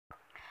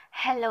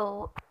Hello,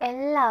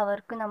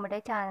 എല്ലാവർക്കും നമ്മുടെ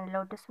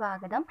ചാനലിലോട്ട്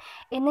സ്വാഗതം.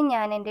 ഇന്ന്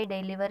ഞാൻ എൻ്റെ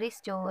ഡെലിവറി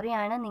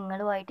സ്റ്റോറിയാണ്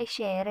നിങ്ങളുമായിട്ട്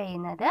ഷെയർ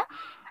ചെയ്യുന്നത്.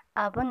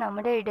 അപ്പോൾ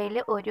നമ്മുടെ ഇടയിൽ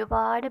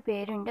ഒരുപാട്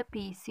പേരുണ്ട്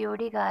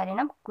PCOD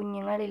കാരണം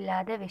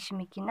കുഞ്ഞുങ്ങളില്ലാതെ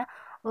വിഷമിക്കുന്ന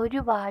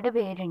ഒരുപാട്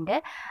പേരുണ്ട്.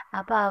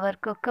 അപ്പോൾ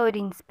അവർക്കൊക്കെ ഒരു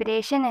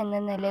ഇൻസ്പിറേഷൻ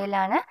എന്ന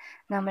നിലയിലാണ്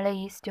നമ്മൾ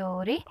ഈ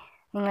സ്റ്റോറി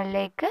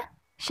നിങ്ങളിലേക്ക്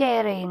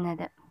ഷെയർ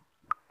ചെയ്യുന്നത്.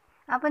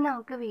 അപ്പോൾ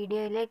നമുക്ക്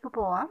വീഡിയോയിലേക്ക്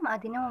പോവാം.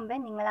 അതിനു മുമ്പേ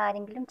നിങ്ങൾ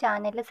ആരെങ്കിലും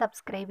ചാനൽ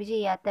സബ്സ്ക്രൈബ്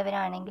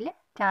ചെയ്യാത്തവരാണെങ്കിൽ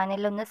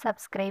ചാനലൊന്ന്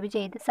സബ്സ്ക്രൈബ്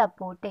ചെയ്ത്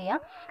സപ്പോർട്ട് ചെയ്യാം.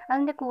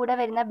 അതിൻ്റെ കൂടെ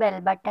വരുന്ന ബെൽ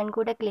ബട്ടൺ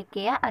കൂടെ ക്ലിക്ക്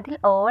ചെയ്യുക, അതിൽ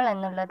ഓൾ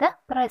എന്നുള്ളത്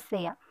പ്രസ്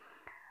ചെയ്യാം.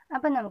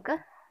 അപ്പോൾ നമുക്ക്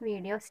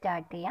വീഡിയോ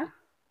സ്റ്റാർട്ട് ചെയ്യാം.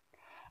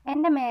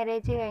 എൻ്റെ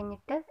മാരേജ്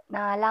കഴിഞ്ഞിട്ട്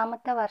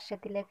 4ാമത്തെ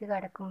വർഷത്തിലേക്ക്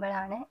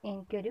കടക്കുമ്പോഴാണ്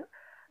എനിക്കൊരു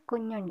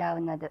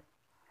കുഞ്ഞുണ്ടാവുന്നത്.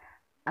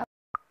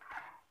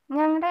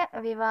 ഞങ്ങളുടെ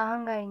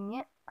വിവാഹം കഴിഞ്ഞ്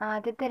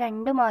ആദ്യത്തെ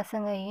 2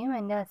 മാസം കഴിയും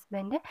എൻ്റെ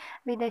ഹസ്ബൻഡ്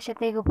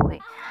വിദേശത്തേക്ക് പോയി.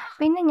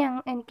 പിന്നെ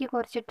എനിക്ക്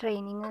കുറച്ച്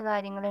ട്രെയിനിങ്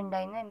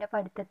കാര്യങ്ങളുണ്ടായിരുന്നു എൻ്റെ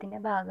പഠിത്തത്തിൻ്റെ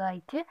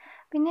ഭാഗമായിട്ട്.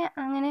 പിന്നെ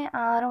അങ്ങനെ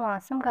 6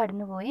 മാസം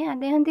കടന്നുപോയി,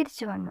 അദ്ദേഹം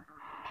തിരിച്ചു വന്നു.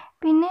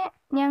 പിന്നെ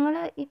ഞങ്ങൾ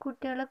ഈ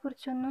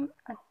കുട്ടികളെക്കുറിച്ചൊന്നും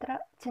അത്ര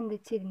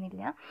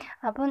ചിന്തിച്ചിരുന്നില്ല.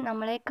 അപ്പോൾ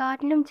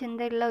നമ്മളെക്കാട്ടിലും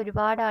ചിന്തയുള്ള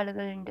ഒരുപാട്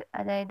ആളുകളുണ്ട്.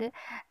 അതായത്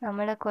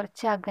നമ്മളെ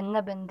കുറച്ച് അകന്ന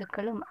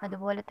ബന്ധുക്കളും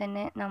അതുപോലെ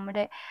തന്നെ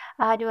നമ്മുടെ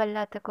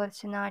ആരുമല്ലാത്ത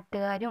കുറച്ച്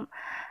നാട്ടുകാരും,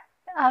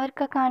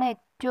 അവർക്കൊക്കെയാണ്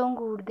ഏറ്റവും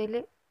കൂടുതൽ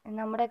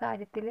നമ്മുടെ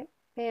കാര്യത്തിൽ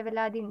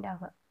വേവലാതി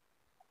ഉണ്ടാവുക.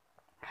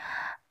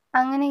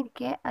 അങ്ങനെ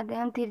ഇരിക്കെ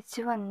അദ്ദേഹം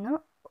തിരിച്ചു വന്നു.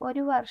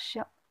 ഒരു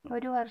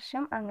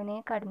വർഷം അങ്ങനെ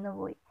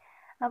കടന്നുപോയി.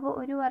 അപ്പോൾ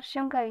ഒരു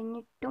വർഷം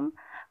കഴിഞ്ഞിട്ടും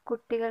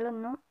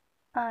കുട്ടികളൊന്നും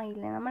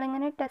ആയില്ല.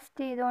 നമ്മളിങ്ങനെ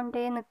ടെസ്റ്റ്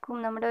ചെയ്തുകൊണ്ടേ നിൽക്കും,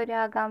 നമ്മുടെ ഒരു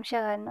ആകാംക്ഷ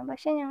കാരണം.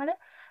 പക്ഷേ ഞങ്ങൾ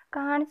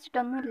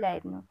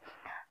കാണിച്ചിട്ടൊന്നുമില്ലായിരുന്നു.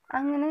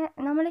 അങ്ങനെ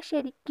നമ്മൾ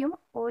ശരിക്കും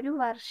ഒരു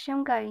വർഷം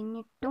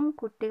കഴിഞ്ഞിട്ടും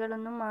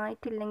കുട്ടികളൊന്നും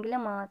ആയിട്ടില്ലെങ്കിൽ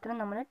മാത്രം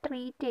നമ്മൾ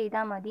ട്രീറ്റ്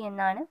ചെയ്താൽ മതി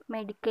എന്നാണ്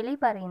മെഡിക്കലി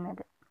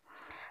പറയുന്നത്.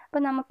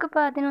 അപ്പോൾ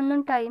നമുക്കിപ്പോൾ അതിനൊന്നും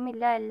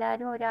ടൈമില്ല.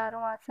 എല്ലാവരും ഒരു 6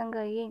 മാസം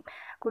കഴിയും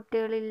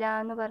കുട്ടികളില്ല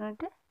എന്ന്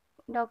പറഞ്ഞിട്ട്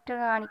ഡോക്ടറെ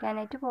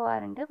കാണിക്കാനായിട്ട്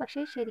പോകാറുണ്ട്.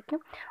 പക്ഷേ ശരിക്കും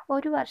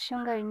ഒരു വർഷം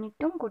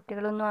കഴിഞ്ഞിട്ടും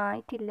കുട്ടികളൊന്നും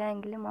ആയിട്ടില്ല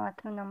എങ്കിൽ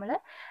മാത്രം നമ്മൾ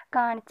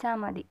കാണിച്ചാൽ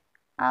മതി.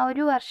 ആ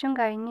ഒരു വർഷം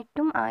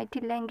കഴിഞ്ഞിട്ടും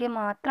ആയിട്ടില്ല എങ്കിൽ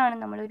മാത്രമാണ്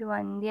നമ്മളൊരു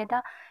വന്ധ്യത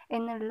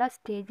എന്നുള്ള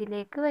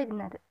സ്റ്റേജിലേക്ക്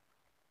വരുന്നത്.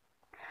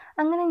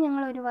 അങ്ങനെ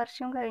ഞങ്ങൾ ഒരു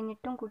വർഷം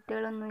കഴിഞ്ഞിട്ടും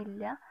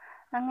കുട്ടികളൊന്നുമില്ല.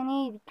 അങ്ങനെ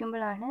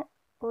ഇരിക്കുമ്പോഴാണ്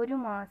ഒരു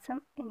മാസം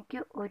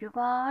എനിക്ക്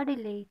ഒരുപാട്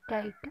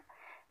ലേറ്റായിട്ട്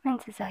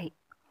മെൻസസ്സായി.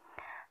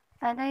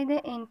 അതായത്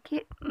എനിക്ക്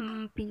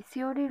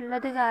PCOD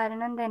ഉള്ളത്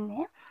കാരണം തന്നെ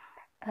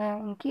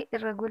എനിക്ക്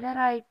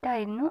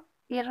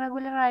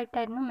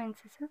ഇറഗുലറായിട്ടായിരുന്നു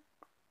മെൻസസ്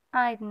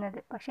ആയിരുന്നത്.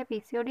 പക്ഷേ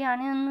PCOD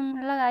ആണ്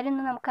എന്നുള്ള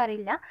കാര്യമൊന്നും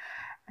നമുക്കറിയില്ല.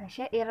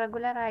 പക്ഷേ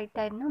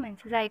ഇറഗുലറായിട്ടായിരുന്നു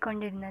മെൻസസ്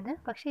ആയിക്കൊണ്ടിരുന്നത്.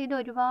 പക്ഷേ ഇത്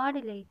ഒരുപാട്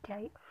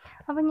ലേറ്റായി.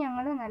 അപ്പം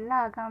ഞങ്ങൾ നല്ല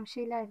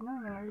ആകാംക്ഷയിലായിരുന്നു.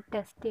 ഞങ്ങൾ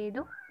ടെസ്റ്റ്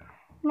ചെയ്തു,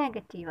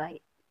 നെഗറ്റീവായി.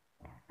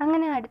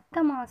 അങ്ങനെ അടുത്ത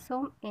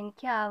മാസവും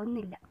എനിക്ക്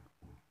ആവുന്നില്ല.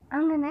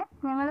 അങ്ങനെ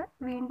ഞങ്ങൾ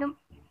വീണ്ടും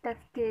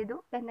ടെസ്റ്റ് ചെയ്തു.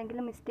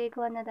 എന്തെങ്കിലും മിസ്റ്റേക്ക്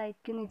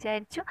വന്നതായിരിക്കും എന്ന്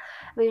വിചാരിച്ചു.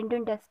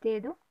 വീണ്ടും ടെസ്റ്റ്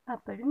ചെയ്തു,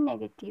 അപ്പോഴും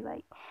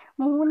നെഗറ്റീവായി.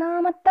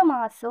 3ാമത്തെ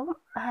മാസവും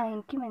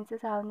എനിക്ക്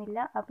മെൻസസ് ആവുന്നില്ല.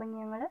 അപ്പം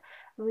ഞങ്ങൾ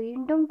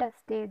വീണ്ടും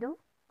ടെസ്റ്റ് ചെയ്തു,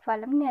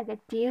 ഫലം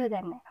നെഗറ്റീവ്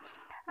തന്നെ.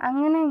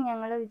 അങ്ങനെ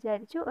ഞങ്ങൾ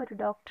വിചാരിച്ചു ഒരു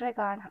ഡോക്ടറെ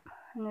കാണാം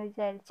എന്ന്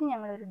വിചാരിച്ച്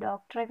ഞങ്ങളൊരു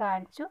ഡോക്ടറെ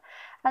കാണിച്ചു.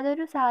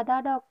 അതൊരു സാധാ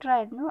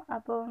ഡോക്ടറായിരുന്നു.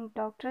 അപ്പോൾ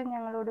ഡോക്ടർ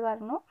ഞങ്ങളോട്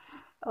പറഞ്ഞു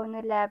ഒന്ന്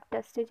ലാബ്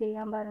ടെസ്റ്റ്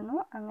ചെയ്യാൻ പറഞ്ഞു.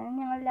 അങ്ങനെ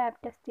ഞങ്ങൾ ലാബ്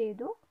ടെസ്റ്റ്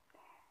ചെയ്തു.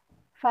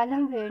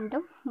 ഫലം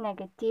വീണ്ടും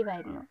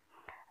നെഗറ്റീവായിരുന്നു.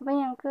 അപ്പോൾ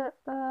ഞങ്ങൾക്ക്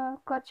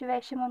കുറച്ച്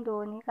വിഷമം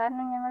തോന്നി.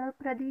 കാരണം ഞങ്ങൾ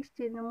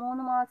പ്രതീക്ഷിച്ചിരുന്നു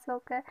 3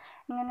 മാസമൊക്കെ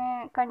ഇങ്ങനെ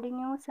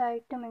കണ്ടിന്യൂസ്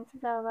ആയിട്ട്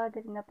മെൻസസ്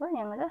ആവാതിരുന്നപ്പോൾ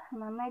ഞങ്ങൾ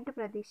നന്നായിട്ട്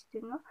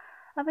പ്രതീക്ഷിച്ചിരുന്നു.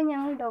 അപ്പോൾ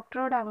ഞങ്ങൾ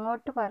ഡോക്ടറോട്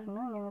അങ്ങോട്ട്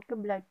പറഞ്ഞു ഞങ്ങൾക്ക്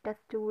ബ്ലഡ്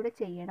ടെസ്റ്റ് കൂടെ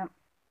ചെയ്യണം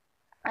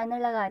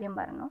എന്നുള്ള കാര്യം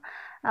പറഞ്ഞു.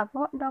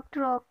 അപ്പോൾ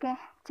ഡോക്ടർ ഓക്കെ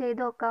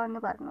ചെയ്ത്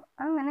നോക്കാമെന്ന് പറഞ്ഞു.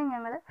 അങ്ങനെ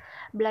ഞങ്ങൾ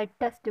ബ്ലഡ്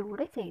ടെസ്റ്റ്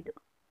കൂടെ ചെയ്തു.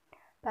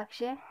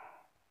 പക്ഷേ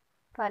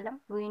ഫലം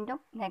വീണ്ടും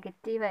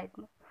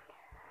നെഗറ്റീവായിരുന്നു.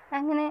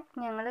 അങ്ങനെ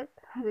ഞങ്ങൾ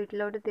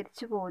വീട്ടിലോട്ട്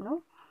തിരിച്ചു പോന്നു.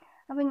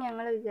 അപ്പം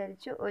ഞങ്ങൾ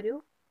വിചാരിച്ചു ഒരു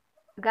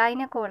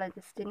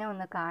ഗൈനക്കോളജിസ്റ്റിനെ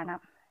ഒന്ന്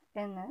കാണാം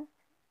എന്ന്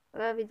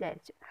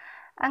വിചാരിച്ചു.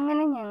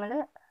 അങ്ങനെ ഞങ്ങൾ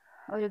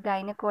ഒരു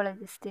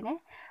ഗൈനക്കോളജിസ്റ്റിനെ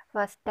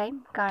ഫസ്റ്റ് ടൈം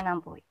കാണാൻ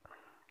പോയി.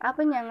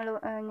 അപ്പം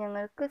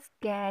ഞങ്ങൾക്ക്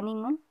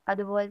സ്കാനിങ്ങും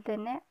അതുപോലെ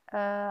തന്നെ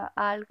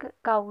ആൾക്ക്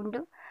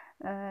കൗണ്ടും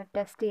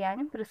ടെസ്റ്റ്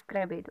ചെയ്യാനും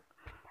പ്രിസ്ക്രൈബ് ചെയ്തു.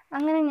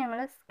 അങ്ങനെ ഞങ്ങൾ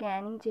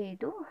സ്കാനിങ്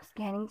ചെയ്തു.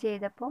 സ്കാനിങ്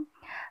ചെയ്തപ്പോൾ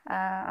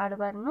ആൾ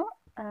പറഞ്ഞു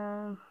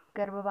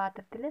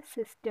ഗർഭപാത്രത്തിൽ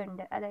സിസ്റ്റ്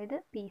ഉണ്ട്, അതായത്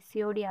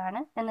PCOD ആണ്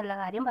എന്നുള്ള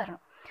കാര്യം പറഞ്ഞു.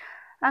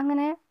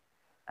 അങ്ങനെ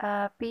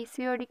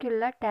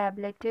PCODക്കുള്ള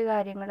ടാബ്ലറ്റ്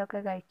കാര്യങ്ങളൊക്കെ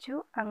കഴിച്ചു.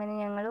 അങ്ങനെ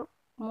ഞങ്ങൾ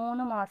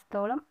 3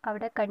 മാസത്തോളം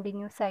അവിടെ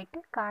കണ്ടിന്യൂസ് ആയിട്ട്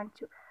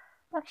കാണിച്ചു.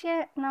 പക്ഷേ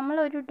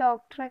നമ്മളൊരു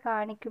ഡോക്ടറെ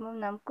കാണിക്കുമ്പം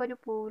നമുക്കൊരു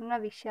പൂർണ്ണ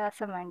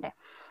വിശ്വാസം വേണ്ടേ.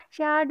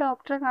 പക്ഷെ ആ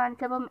ഡോക്ടറെ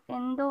കാണിച്ചപ്പം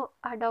എന്തോ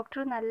ആ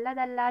ഡോക്ടർ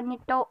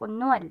നല്ലതല്ലാഞ്ഞിട്ടോ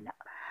ഒന്നുമല്ല,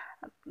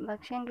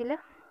 പക്ഷേങ്കിൽ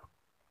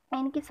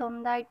എനിക്ക്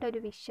സ്വന്തമായിട്ടൊരു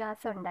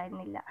വിശ്വാസം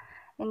ഉണ്ടായിരുന്നില്ല.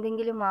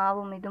 എന്തെങ്കിലും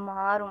ആവും, ഇത്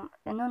മാറും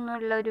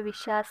എന്നൊന്നുള്ള ഒരു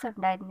വിശ്വാസം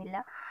ഉണ്ടായിരുന്നില്ല.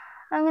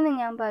 അങ്ങനെ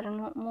ഞാൻ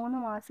പറഞ്ഞു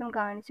 3 മാസം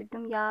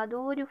കാണിച്ചിട്ടും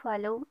യാതൊരു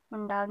ഫലവും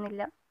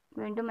ഉണ്ടാകുന്നില്ല.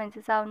 വീണ്ടും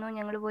മെൻസസ് ആവുന്നു,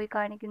 ഞങ്ങൾ പോയി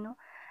കാണിക്കുന്നു.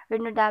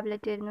 വീണ്ടും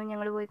ടാബ്ലറ്റ് വരുന്നു,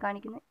 ഞങ്ങൾ പോയി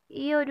കാണിക്കുന്നു.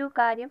 ഈ ഒരു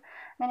കാര്യം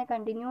അങ്ങനെ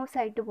കണ്ടിന്യൂസ്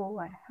ആയിട്ട്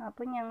പോവുകയാണ്.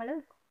 അപ്പം ഞങ്ങൾ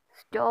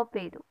സ്റ്റോപ്പ്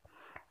ചെയ്തു.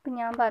 അപ്പം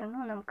ഞാൻ പറഞ്ഞു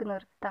നമുക്ക്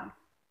നിർത്താം,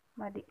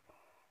 മതി.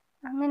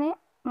 അങ്ങനെ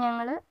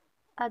ഞങ്ങൾ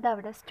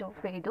അതവിടെ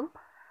സ്റ്റോപ്പ് ചെയ്തു.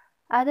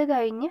 അത്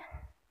കഴിഞ്ഞ്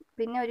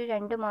പിന്നെ ഒരു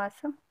 2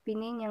 മാസം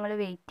പിന്നെയും ഞങ്ങൾ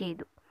വെയിറ്റ്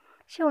ചെയ്തു.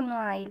 പക്ഷെ ഒന്നും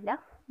ആയില്ല.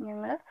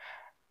 ഞങ്ങൾ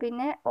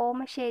പിന്നെ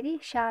ഓമശ്ശേരി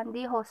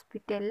ശാന്തി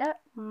ഹോസ്പിറ്റലിൽ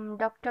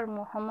ഡോക്ടർ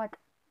മുഹമ്മദ്,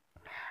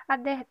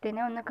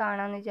 അദ്ദേഹത്തിനെ ഒന്ന്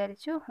കാണാമെന്ന്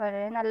വിചാരിച്ചു.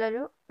 വളരെ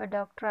നല്ലൊരു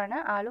ഡോക്ടറാണ്,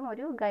 ആളും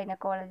ഒരു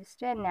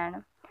ഗൈനക്കോളജിസ്റ്റ് തന്നെയാണ്.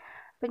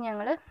 അപ്പം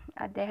ഞങ്ങൾ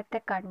അദ്ദേഹത്തെ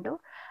കണ്ടു.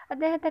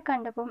 അദ്ദേഹത്തെ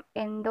കണ്ടപ്പം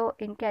എന്തോ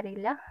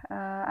എനിക്കറിയില്ല,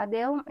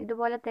 അദ്ദേഹം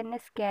ഇതുപോലെ തന്നെ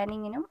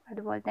സ്കാനിങ്ങിനും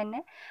അതുപോലെ തന്നെ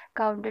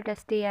കൗണ്ട്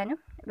ടെസ്റ്റ് ചെയ്യാനും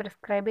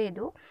പ്രിസ്ക്രൈബ്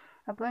ചെയ്തു.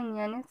 അപ്പോൾ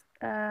ഞാൻ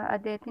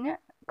അദ്ദേഹത്തിന്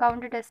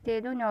കൗണ്ട് ടെസ്റ്റ്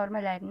ചെയ്തു,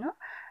 നോർമലായിരുന്നു.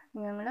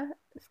 ഞങ്ങൾ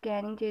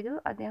സ്കാനിങ് ചെയ്തു.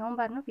 അദ്ദേഹം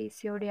പറഞ്ഞു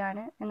PCOD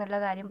ആണ് എന്നുള്ള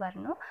കാര്യം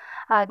പറഞ്ഞു.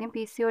 ആദ്യം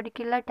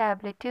PCODക്കുള്ള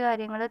ടാബ്ലറ്റ്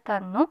കാര്യങ്ങൾ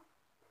തന്നു.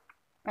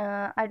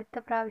 അടുത്ത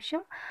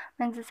പ്രാവശ്യം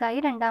മെൻസസ്സായി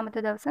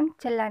 2ാമത്തെ ദിവസം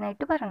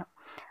ചെല്ലാനായിട്ട് പറഞ്ഞു.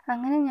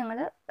 അങ്ങനെ ഞങ്ങൾ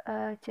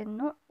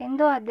ചെന്നു.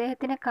 എന്തോ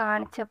അദ്ദേഹത്തിനെ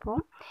കാണിച്ചപ്പോൾ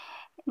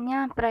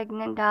ഞാൻ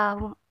പ്രഗ്നൻ്റ്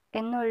ആവും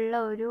എന്നുള്ള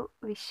ഒരു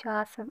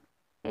വിശ്വാസം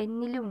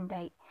എന്നിലും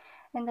ഉണ്ടായി.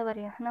 എന്താ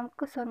പറയുക,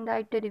 നമുക്ക്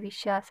സ്വന്തമായിട്ടൊരു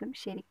വിശ്വാസം,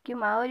 ശരിക്കും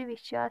ആ ഒരു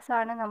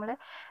വിശ്വാസമാണ് നമ്മളെ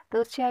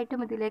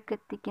തീർച്ചയായിട്ടും ഇതിലേക്ക്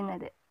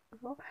എത്തിക്കുന്നത്.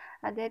 അപ്പോൾ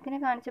അദ്ദേഹത്തിനെ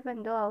കാണിച്ചപ്പോൾ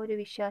എന്തോ ആ ഒരു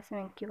വിശ്വാസം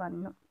എനിക്ക്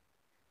വന്നു.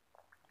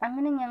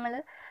 അങ്ങനെ ഞങ്ങൾ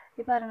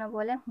ഈ പറഞ്ഞ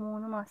പോലെ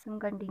 3 മാസം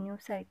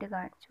കണ്ടിന്യൂസ് ആയിട്ട്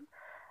കാണിച്ചു.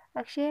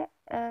 പക്ഷേ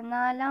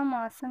 4ാം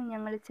മാസം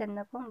ഞങ്ങൾ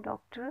ചെന്നപ്പം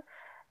ഡോക്ടർ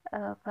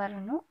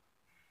പറഞ്ഞു,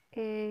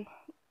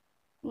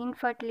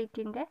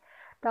 ഇൻഫെർട്ടിലിറ്റിൻ്റെ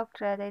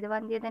ഡോക്ടറെ, അതായത്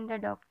വന്ധ്യതൻ്റെ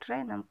ഡോക്ടറെ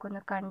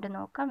നമുക്കൊന്ന് കണ്ടു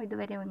നോക്കാം,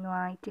 ഇതുവരെ ഒന്നും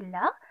ആയിട്ടില്ല.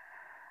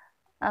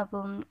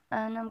 അപ്പം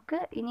നമുക്ക്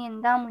ഇനി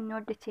എന്താ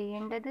മുന്നോട്ട്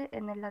ചെയ്യേണ്ടത്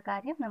എന്നുള്ള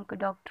കാര്യം നമുക്ക്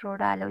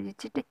ഡോക്ടറോട്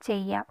ആലോചിച്ചിട്ട്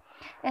ചെയ്യാം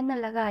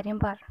എന്നുള്ള കാര്യം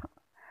പറഞ്ഞു.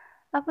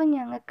 അപ്പം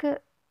ഞങ്ങൾക്ക്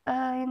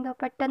എന്തോ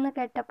പെട്ടെന്ന്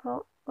കേട്ടപ്പോൾ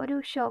ഒരു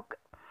ഷോക്ക്.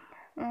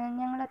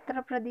 ഞങ്ങളത്ര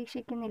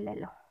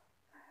പ്രതീക്ഷിക്കുന്നില്ലല്ലോ.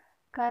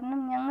 കാരണം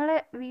ഞങ്ങളെ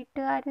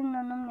വീട്ടുകാരിൽ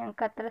നിന്നൊന്നും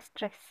ഞങ്ങൾക്ക് അത്ര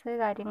സ്ട്രെസ്സ്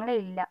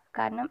കാര്യങ്ങളില്ല.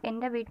 കാരണം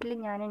എൻ്റെ വീട്ടിൽ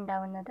ഞാൻ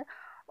ഉണ്ടാവുന്നത്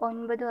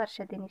 9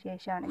 വർഷത്തിന്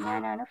ശേഷമാണ്.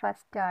 ഞാനാണ്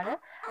ഫസ്റ്റ് ആൾ.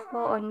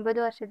 അപ്പോൾ 9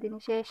 വർഷത്തിന്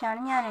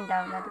ശേഷമാണ് ഞാൻ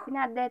ഉണ്ടാവുന്നത്. പിന്നെ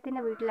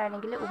അദ്ദേഹത്തിൻ്റെ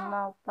വീട്ടിലാണെങ്കിൽ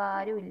ഉമ്മ ഉപ്പ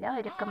ആരും ഇല്ല,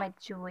 അവരൊക്കെ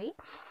മരിച്ചുപോയി.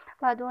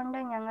 അപ്പോൾ അതുകൊണ്ട്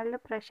ഞങ്ങളിൽ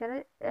പ്രഷർ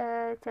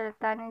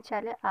ചെലുത്താന്ന്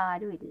വെച്ചാൽ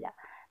ആരും ഇല്ല.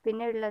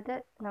 പിന്നെ ഉള്ളത്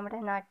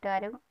നമ്മുടെ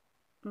നാട്ടുകാരും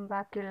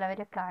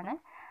ബാക്കിയുള്ളവരൊക്കെയാണ്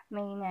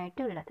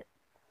മെയിനായിട്ടുള്ളത്.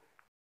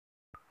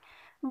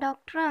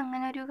 ഡോക്ടർ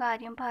അങ്ങനെ ഒരു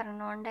കാര്യം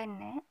പറഞ്ഞുകൊണ്ട്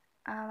തന്നെ,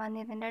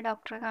 വന്ധ്യതൻ്റെ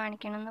ഡോക്ടറെ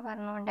കാണിക്കണം എന്ന്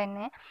പറഞ്ഞുകൊണ്ട്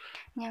തന്നെ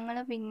ഞങ്ങൾ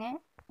പിന്നെ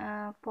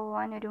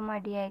പോവാനൊരു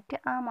മടിയായിട്ട്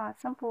ആ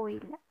മാസം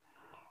പോയില്ല.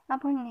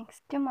 അപ്പോൾ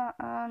നെക്സ്റ്റ്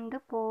മന്ത്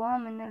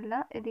പോവാമെന്നുള്ള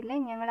ഇതിൽ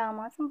ഞങ്ങൾ ആ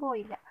മാസം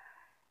പോയില്ല.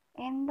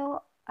 എന്തോ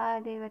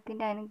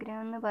ദൈവത്തിൻ്റെ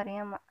അനുഗ്രഹം എന്ന്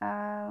പറയാം,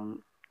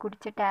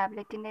 കുടിച്ച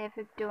ടാബ്ലറ്റിൻ്റെ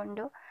എഫക്റ്റ്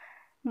കൊണ്ടോ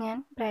ഞാൻ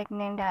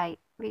പ്രഗ്നൻ്റ് ആയി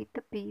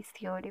വിത്ത്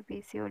PCOD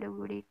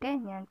കൂടിയിട്ട്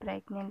ഞാൻ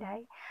പ്രഗ്നൻ്റ്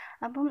ആയി.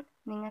 അപ്പം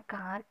നിങ്ങൾക്ക്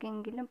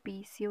ആർക്കെങ്കിലും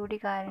PCOD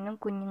കാരണം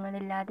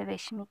കുഞ്ഞുങ്ങളില്ലാതെ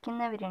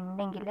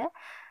വിഷമിക്കുന്നവരുണ്ടെങ്കിൽ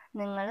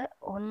നിങ്ങൾ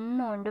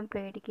ഒന്നുകൊണ്ടും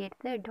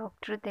പേടിക്കരുത്.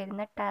 ഡോക്ടർ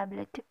തരുന്ന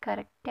ടാബ്ലറ്റ്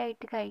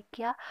കറക്റ്റായിട്ട്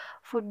കഴിക്കുക,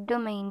 ഫുഡ്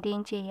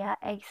മെയിൻറ്റെയിൻ ചെയ്യുക,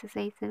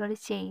 എക്സസൈസുകൾ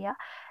ചെയ്യുക.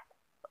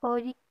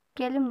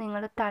 ഒരിക്കലും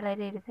നിങ്ങൾ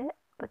തളരരുത്.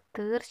 അപ്പോൾ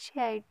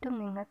തീർച്ചയായിട്ടും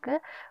നിങ്ങൾക്ക്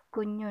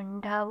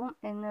കുഞ്ഞുണ്ടാവും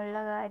എന്നുള്ള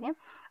കാര്യം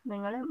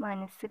നിങ്ങൾ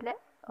മനസ്സിൽ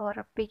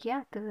ഉറപ്പിക്കുക.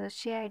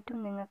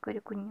 തീർച്ചയായിട്ടും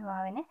നിങ്ങൾക്കൊരു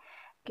കുഞ്ഞുവാവനെ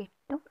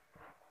കിട്ടും.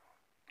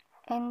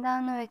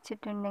 എന്താണെന്ന്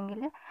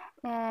വെച്ചിട്ടുണ്ടെങ്കിൽ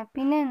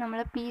പിന്നെ നമ്മൾ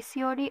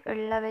PCOD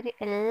ഉള്ളവർ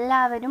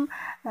എല്ലാവരും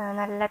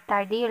നല്ല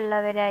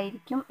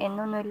തടിയുള്ളവരായിരിക്കും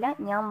എന്നൊന്നുമില്ല.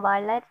 ഞാൻ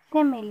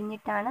വളരെ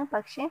മെലിഞ്ഞിട്ടാണ്,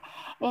 പക്ഷേ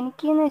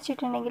എനിക്കെന്ന്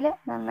വെച്ചിട്ടുണ്ടെങ്കിൽ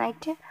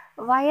നന്നായിട്ട്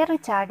വയറ്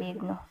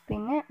ചാടിയിരുന്നു.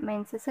 പിന്നെ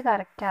മെൻസസ്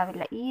കറക്റ്റ്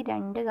ആവില്ല. ഈ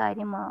 2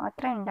 കാര്യം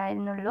മാത്രമേ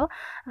ഉണ്ടായിരുന്നുള്ളൂ.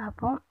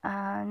 അപ്പം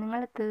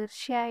നിങ്ങൾ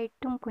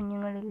തീർച്ചയായിട്ടും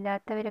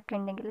കുഞ്ഞുങ്ങളില്ലാത്തവരൊക്കെ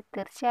ഉണ്ടെങ്കിൽ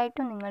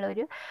തീർച്ചയായിട്ടും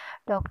നിങ്ങളൊരു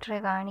ഡോക്ടറെ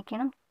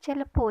കാണിക്കണം.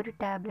 ചിലപ്പോൾ ഒരു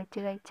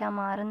ടാബ്ലറ്റ് കഴിച്ചാൽ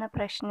മാറുന്ന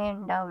പ്രശ്നമേ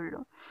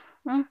ഉണ്ടാവുള്ളൂ.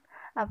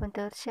 അപ്പം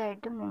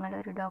തീർച്ചയായിട്ടും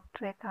നിങ്ങളൊരു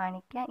ഡോക്ടറെ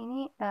കാണിക്കുക.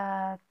 ഇനി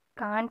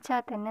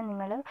കാണിച്ചാൽ തന്നെ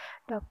നിങ്ങൾ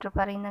ഡോക്ടർ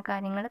പറയുന്ന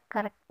കാര്യങ്ങൾ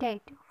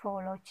കറക്റ്റായിട്ട്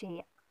ഫോളോ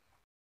ചെയ്യുക.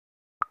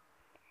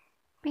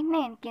 പിന്നെ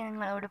എനിക്ക്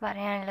നിങ്ങളോട്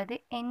പറയാനുള്ളത്,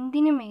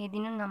 എന്തിനും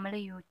ഏതിനും നമ്മൾ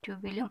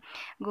യൂട്യൂബിലും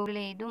ഗൂഗിൾ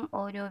ചെയ്തും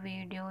ഓരോ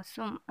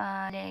വീഡിയോസും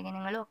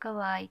ലേഖനങ്ങളും ഒക്കെ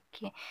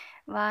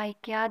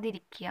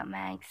വായിക്കാതിരിക്കുക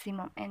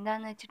മാക്സിമം.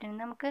 എന്താണെന്ന്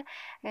വെച്ചിട്ടുണ്ടെങ്കിൽ നമുക്ക്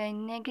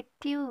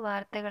നെഗറ്റീവ്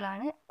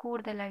വാർത്തകളാണ്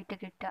കൂടുതലായിട്ട്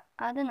കിട്ടുക.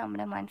 അത്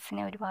നമ്മുടെ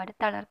മനസ്സിനെ ഒരുപാട്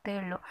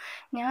തളർത്തുകയുള്ളൂ.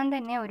 ഞാൻ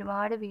തന്നെ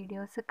ഒരുപാട്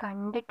വീഡിയോസ്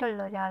കണ്ടിട്ടുള്ള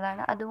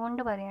ഒരാളാണ്.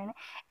 അതുകൊണ്ട് പറയാണ്,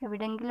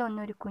 എവിടെയെങ്കിലും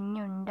ഒന്നൊരു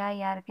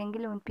കുഞ്ഞുണ്ടായി,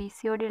 ആർക്കെങ്കിലും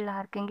PCOD ഉള്ള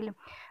ആർക്കെങ്കിലും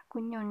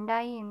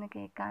കുഞ്ഞുണ്ടായി എന്ന്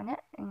കേൾക്കാൻ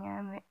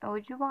ഞാൻ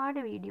ഒരുപാട്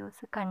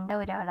വീഡിയോസ് കണ്ട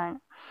ഒരാളാണ്.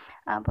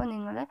 അപ്പോൾ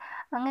നിങ്ങൾ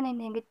അങ്ങനെ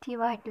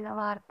നെഗറ്റീവായിട്ടുള്ള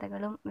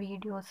വാർത്തകളും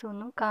വീഡിയോസും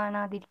ഒന്നും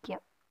കാണാതിരിക്കുക.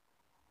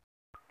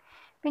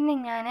 പിന്നെ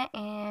ഞാൻ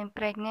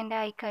പ്രഗ്നൻ്റ്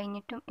ആയി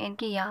കഴിഞ്ഞിട്ടും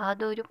എനിക്ക്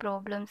യാതൊരു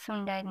പ്രോബ്ലംസും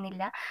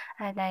ഉണ്ടായിരുന്നില്ല.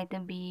 അതായത്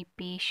BP,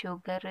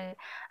 ഷുഗർ,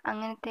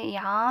 അങ്ങനത്തെ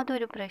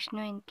യാതൊരു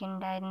പ്രശ്നവും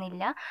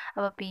എനിക്കുണ്ടായിരുന്നില്ല.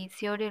 അപ്പോൾ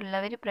PCOD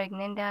ഉള്ളവർ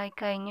പ്രഗ്നൻ്റ് ആയി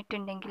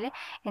കഴിഞ്ഞിട്ടുണ്ടെങ്കിൽ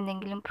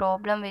എന്തെങ്കിലും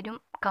പ്രോബ്ലം വരും,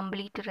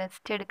 കംപ്ലീറ്റ്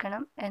റെസ്റ്റ്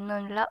എടുക്കണം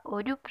എന്നുള്ള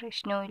ഒരു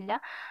പ്രശ്നവും ഇല്ല.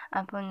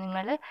 അപ്പോൾ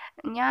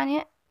ഞാൻ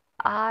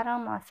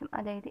 6ാം മാസം,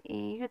 അതായത്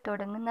 7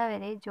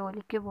 തുടങ്ങുന്നവരെ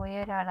ജോലിക്ക് പോയ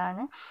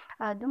ഒരാളാണ്.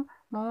 അതും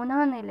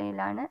 3ാം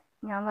നിലയിലാണ്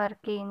ഞാൻ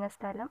വർക്ക് ചെയ്യുന്ന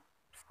സ്ഥലം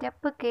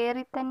സ്റ്റെപ്പ്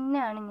കയറി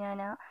തന്നെയാണ് ഞാൻ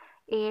ആ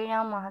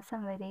 7-ാം മാസം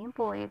വരെയും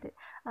പോയത്.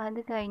 അത്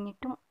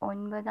കഴിഞ്ഞിട്ടും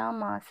 9-ാം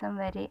മാസം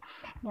വരെ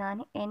ഞാൻ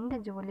എൻ്റെ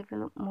ജോലികൾ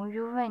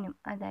മുഴുവനും,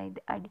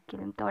 അതായത്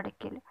അടിക്കലും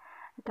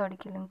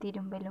തുടയ്ക്കലും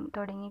തിരുമ്പലും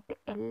തുടങ്ങിയിട്ട്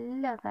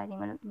എല്ലാ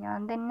കാര്യങ്ങളും ഞാൻ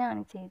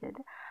തന്നെയാണ്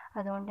ചെയ്തത്.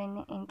 അതുകൊണ്ട്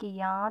തന്നെ എനിക്ക്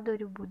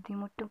യാതൊരു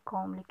ബുദ്ധിമുട്ടും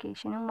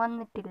കോംപ്ലിക്കേഷനും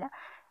വന്നിട്ടില്ല.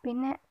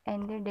 പിന്നെ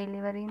എൻ്റെ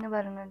ഡെലിവറി എന്ന്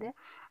പറയുന്നത്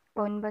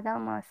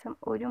 9-ാം മാസം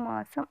 1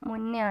 മാസം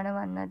മുന്നെയാണ്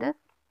വന്നത്.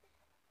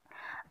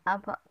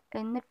 അപ്പോൾ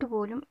എന്നിട്ട്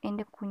പോലും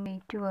എൻ്റെ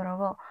വെയിറ്റ്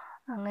കുറവോ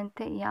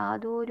അങ്ങനത്തെ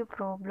യാതൊരു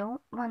പ്രോബ്ലവും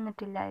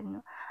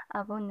വന്നിട്ടില്ലായിരുന്നു.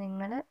 അപ്പോൾ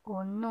നിങ്ങൾ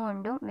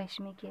ഒന്നുകൊണ്ടും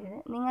വിഷമിക്കരുത്.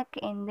 നിങ്ങൾക്ക്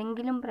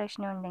എന്തെങ്കിലും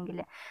പ്രശ്നമുണ്ടെങ്കിൽ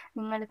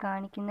നിങ്ങൾ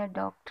കാണിക്കുന്ന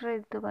ഡോക്ടറെ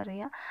അടുത്ത്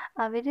പറയുക.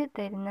 അവർ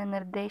തരുന്ന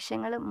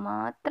നിർദ്ദേശങ്ങൾ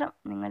മാത്രം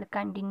നിങ്ങൾ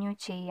കണ്ടിന്യൂ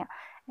ചെയ്യുക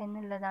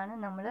എന്നുള്ളതാണ്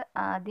നമ്മൾ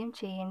ആദ്യം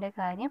ചെയ്യേണ്ട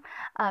കാര്യം.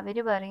 അവർ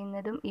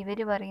പറയുന്നതും ഇവർ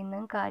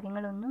പറയുന്നതും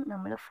കാര്യങ്ങളൊന്നും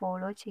നമ്മൾ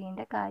ഫോളോ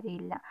ചെയ്യേണ്ട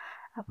കാര്യമില്ല.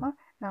 അപ്പോൾ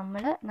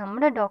നമ്മൾ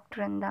നമ്മുടെ ഡോക്ടർ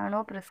എന്താണോ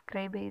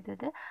പ്രിസ്ക്രൈബ്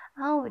ചെയ്തത്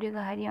ആ ഒരു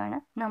കാര്യമാണ്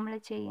നമ്മൾ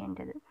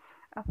ചെയ്യേണ്ടത്.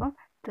 അപ്പം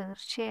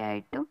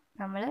തീർച്ചയായിട്ടും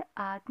നമ്മൾ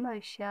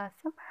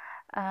ആത്മവിശ്വാസം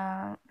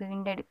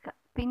വീണ്ടെടുക്കുക.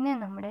 പിന്നെ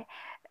നമ്മുടെ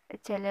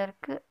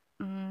ചിലർക്ക്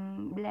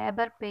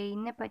ലേബർ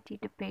പെയിനെ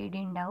പറ്റിയിട്ട്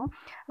പേടിയുണ്ടാവും.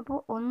 അപ്പോൾ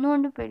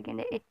ഒന്നുകൊണ്ടും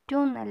പേടിക്കേണ്ട,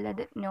 ഏറ്റവും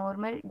നല്ലത്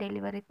നോർമൽ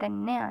ഡെലിവറി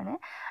തന്നെയാണ്.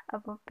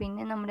 അപ്പോൾ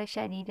പിന്നെ നമ്മുടെ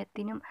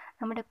ശരീരത്തിനും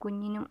നമ്മുടെ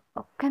കുഞ്ഞിനും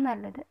ഒക്കെ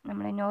നല്ലത്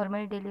നമ്മുടെ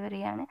നോർമൽ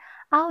ഡെലിവറിയാണ്.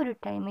 ആ ഒരു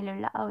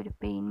ടൈമിലുള്ള ആ ഒരു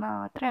പെയിൻ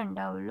മാത്രമേ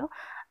ഉണ്ടാവുള്ളൂ.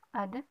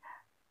 അത്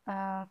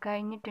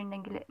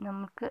കഴിഞ്ഞിട്ടുണ്ടെങ്കിൽ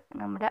നമുക്ക്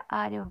നമ്മുടെ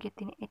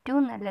ആരോഗ്യത്തിന്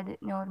ഏറ്റവും നല്ലത്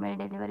നോർമൽ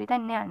ഡെലിവറി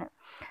തന്നെയാണ്.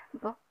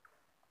 അപ്പോൾ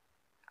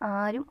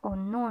ആരും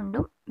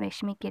ഒന്നുകൊണ്ടും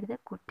വിഷമിക്കരുത്.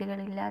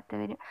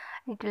 കുട്ടികളില്ലാത്തവർ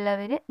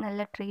ആയിട്ടുള്ളവർ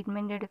നല്ല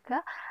ട്രീറ്റ്മെൻറ്റ്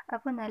എടുക്കുക.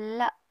 അപ്പോൾ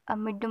നല്ല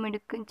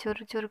മിടുമിടുക്കും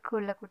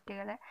ചുറുചുറുക്കുമുള്ള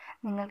കുട്ടികളെ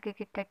നിങ്ങൾക്ക്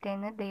കിട്ടട്ടെ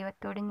എന്ന്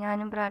ദൈവത്തോട്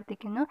ഞാനും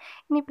പ്രാർത്ഥിക്കുന്നു.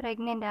 ഇനി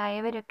പ്രഗ്നൻ്റ്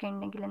ആയവരൊക്കെ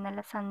ഉണ്ടെങ്കിൽ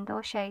നല്ല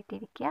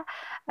സന്തോഷമായിട്ടിരിക്കുക.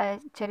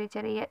 ചെറിയ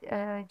ചെറിയ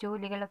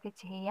ജോലികളൊക്കെ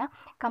ചെയ്യുക.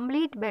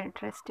 കംപ്ലീറ്റ്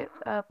ബെഡ് റെസ്റ്റ്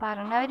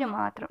പറഞ്ഞവർ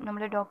മാത്രം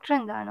നമ്മുടെ ഡോക്ടർ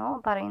എന്താണോ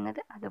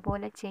പറയുന്നത്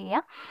അതുപോലെ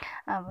ചെയ്യാം.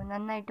 അപ്പോൾ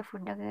നന്നായിട്ട്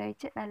ഫുഡൊക്കെ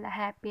കഴിച്ച് നല്ല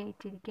ഹാപ്പി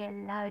ആയിട്ടിരിക്കുക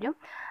എല്ലാവരും.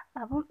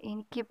 അപ്പം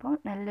എനിക്കിപ്പം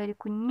നല്ലൊരു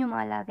കുഞ്ഞു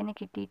മാലാഖനെ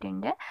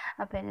കിട്ടിയിട്ടുണ്ട്.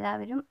 അപ്പോൾ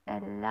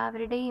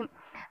എല്ലാവരുടെയും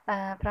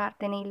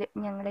പ്രാർത്ഥനയിൽ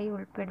ഞങ്ങളെയും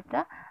ഉൾപ്പെടുത്തുക.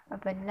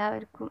 അപ്പോൾ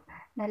എല്ലാവർക്കും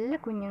നല്ല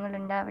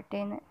കുഞ്ഞുങ്ങളുണ്ടാവട്ടെ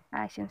എന്ന്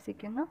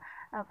ആശംസിക്കുന്നു.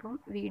 അപ്പം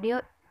വീഡിയോ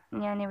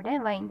ഞാനിവിടെ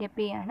വൈൻഡപ്പ്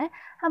ചെയ്യാണ്.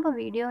 അപ്പോൾ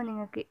വീഡിയോ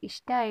നിങ്ങൾക്ക്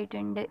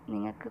ഇഷ്ടമായിട്ടുണ്ട്,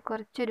 നിങ്ങൾക്ക്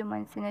കുറച്ചൊരു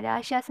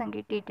മനസ്സിനൊരാശ്വാസം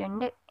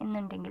കിട്ടിയിട്ടുണ്ട്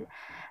എന്നുണ്ടെങ്കിൽ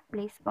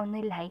പ്ലീസ്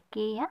ഒന്ന് ലൈക്ക്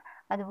ചെയ്യുക.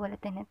 അതുപോലെ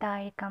തന്നെ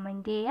താഴെ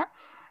കമൻറ്റ് ചെയ്യുക.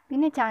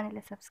 പിന്നെ ചാനൽ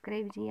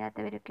സബ്സ്ക്രൈബ്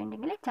ചെയ്യാത്തവരൊക്കെ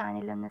ഉണ്ടെങ്കിൽ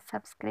ചാനലൊന്ന്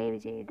സബ്സ്ക്രൈബ്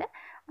ചെയ്ത്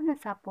ഒന്ന്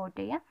സപ്പോർട്ട്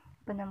ചെയ്യുക.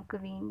 അപ്പോൾ നമുക്ക്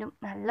വീണ്ടും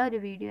നല്ലൊരു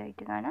വീഡിയോ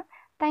ആയിട്ട് കാണാം.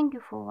 Thank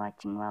you for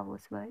watching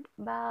വാവൂസ് world.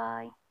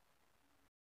 By.